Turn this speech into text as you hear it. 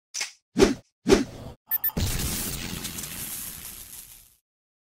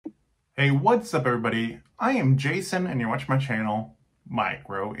Hey, what's up everybody? I am Jason and you're watching my channel,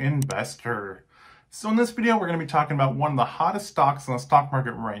 Micro Investor. So in this video, we're going to be talking about one of the hottest stocks on the stock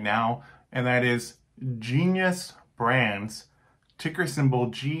market right now, and that is GNUS Brands, ticker symbol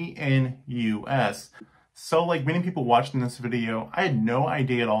GNUS. So like many people watching this video, I had no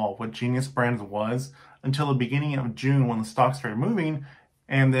idea at all what GNUS Brands was until the beginning of June when the stock started moving,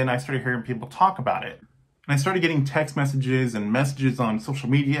 and then I started hearing people talk about it. And I started getting text messages and messages on social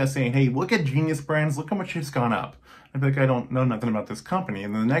media saying, hey, look at GNUS Brands, look how much it's gone up. I'd be like, I don't know nothing about this company.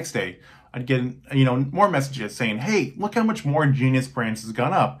 And then the next day, I'd get, more messages saying, hey, look how much more GNUS Brands has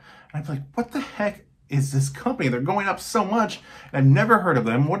gone up. And I'd be like, what the heck is this company? They're going up so much. And I've never heard of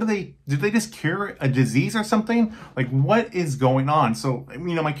them. What do did they just cure a disease or something? Like, what is going on? So,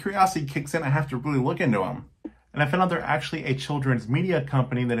 my curiosity kicks in. I have to really look into them. And I found out they're actually a children's media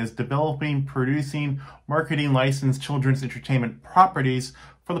company that is developing, producing, marketing licensed children's entertainment properties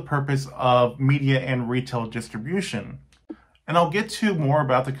for the purpose of media and retail distribution. And I'll get to more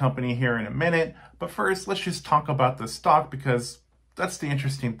about the company here in a minute, but first let's just talk about the stock because that's the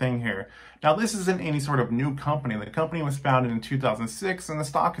interesting thing here. Now this isn't any sort of new company. The company was founded in 2006 and the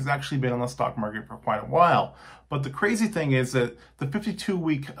stock has actually been on the stock market for quite a while. But the crazy thing is that the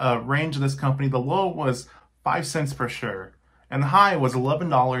 52-week range of this company, the low was 5 cents per share, and the high was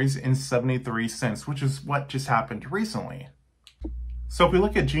 $11.73, which is what just happened recently. So if we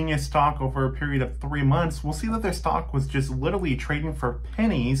look at GNUS stock over a period of 3 months, we'll see that their stock was just literally trading for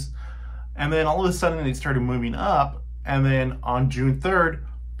pennies, and then all of a sudden it started moving up, and then on June 3rd,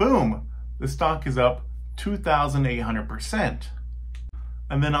 boom, the stock is up 2,800%.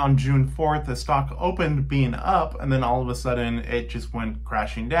 And then on June 4th, the stock opened being up, and then all of a sudden it just went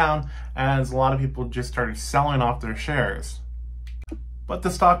crashing down as a lot of people just started selling off their shares. But the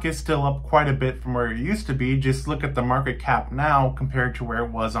stock is still up quite a bit from where it used to be. Just look at the market cap now compared to where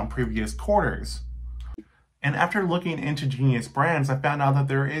it was on previous quarters. And after looking into GNUS Brands, I found out that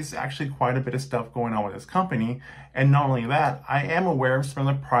there is actually quite a bit of stuff going on with this company. And not only that, I am aware of some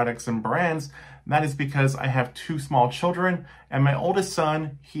of the products and brands. And that is because I have 2 small children, and my oldest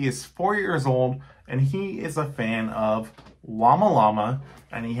son, he is 4 years old, and he is a fan of Llama Llama,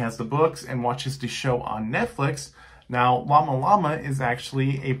 and he has the books and watches the show on Netflix. Now, Llama Llama is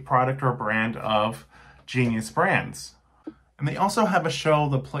actually a product or brand of GNUS Brands. And they also have a show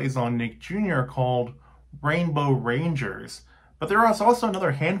that plays on Nick Jr. called Rainbow Rangers. But there is also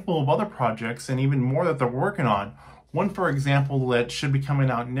another handful of other projects and even more that they're working on. One, for example, that should be coming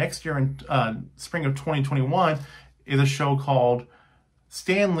out next year in spring of 2021 is a show called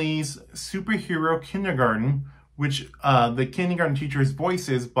Stan Lee's Superhero Kindergarten, which the kindergarten teacher's voice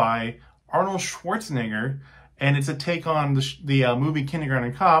is by Arnold Schwarzenegger, and it's a take on the movie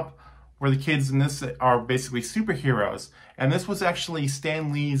Kindergarten Cop, where the kids in this are basically superheroes. And this was actually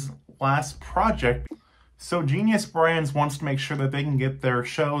Stan Lee's last project. So GNUS Brands wants to make sure that they can get their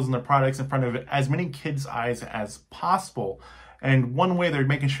shows and their products in front of as many kids' eyes as possible. And one way they're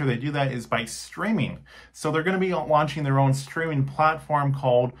making sure they do that is by streaming. So they're going to be launching their own streaming platform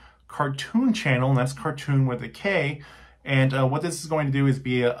called Cartoon Channel, and that's cartoon with a K. And what this is going to do is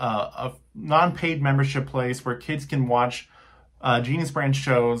be a non-paid membership place where kids can watch GNUS Brands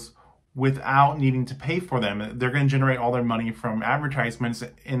shows without needing to pay for them. They're going to generate all their money from advertisements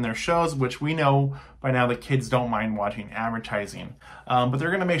in their shows, which we know by now that kids don't mind watching advertising. But they're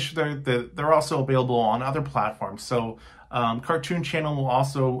going to make sure that they're also available on other platforms. So Cartoon Channel will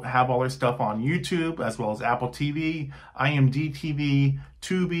also have all their stuff on YouTube, as well as Apple TV, IMD TV,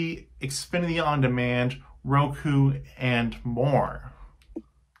 Tubi, Xfinity On Demand, Roku, and more.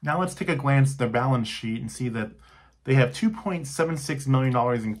 Now let's take a glance at their balance sheet and see that they have $2.76 million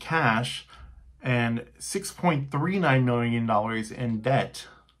in cash and $6.39 million in debt.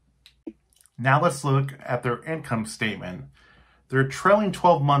 Now let's look at their income statement. Their trailing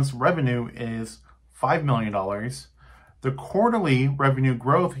 12 months revenue is $5 million. The quarterly revenue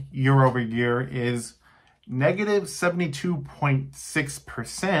growth year over year is negative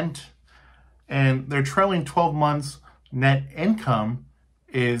 72.6%. And their trailing 12 months net income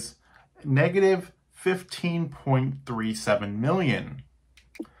is negative 15.37 million.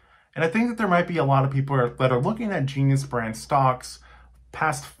 And I think that there might be a lot of people that are looking at GNUS Brand stocks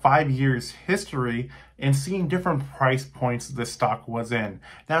past 5 years history and seeing different price points this stock was in.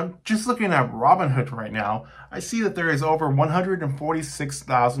 Now, just looking at Robinhood right now, I see that there is over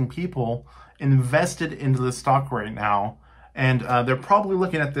 146,000 people invested into the stock right now. And they're probably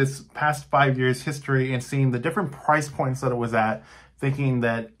looking at this past 5 years history and seeing the different price points that it was at, thinking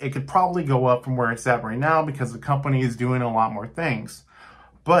that it could probably go up from where it's at right now because the company is doing a lot more things.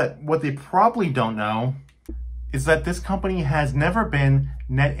 But what they probably don't know is that this company has never been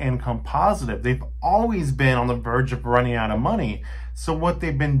net income positive. They've always been on the verge of running out of money. So what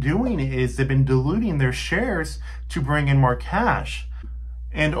they've been doing is they've been diluting their shares to bring in more cash.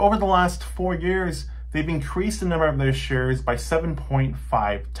 And over the last 4 years, they've increased the number of their shares by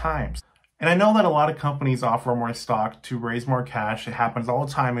 7.5 times. And I know that a lot of companies offer more stock to raise more cash. It happens all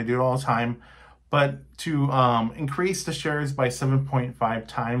the time. They do it all the time. But to increase the shares by 7.5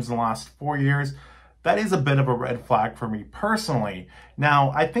 times in the last 4 years, that is a bit of a red flag for me personally.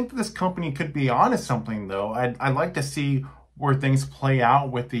 Now, I think that this company could be onto something, though. I'd like to see where things play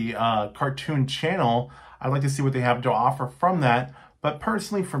out with the cartoon channel. I'd like to see what they have to offer from that. But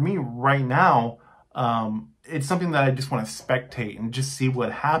personally, for me right now, it's something that I just want to spectate and just see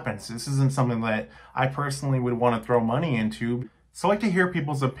what happens. This isn't something that I personally would want to throw money into. So I'd like to hear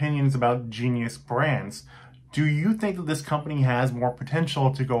people's opinions about GNUS brands. Do you think that this company has more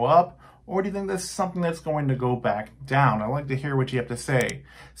potential to go up, or do you think this is something that's going to go back down? I'd like to hear what you have to say.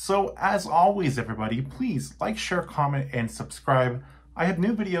 So as always, everybody, please like, share, comment, and subscribe. I have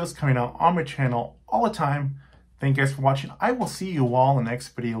new videos coming out on my channel all the time. Thank you guys for watching. I will see you all in the next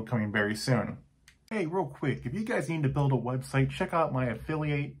video coming very soon. Hey, real quick, if you guys need to build a website, check out my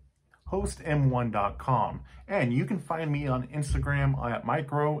affiliate, hostm1.com. And you can find me on Instagram at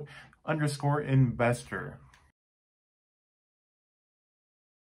micro_investor.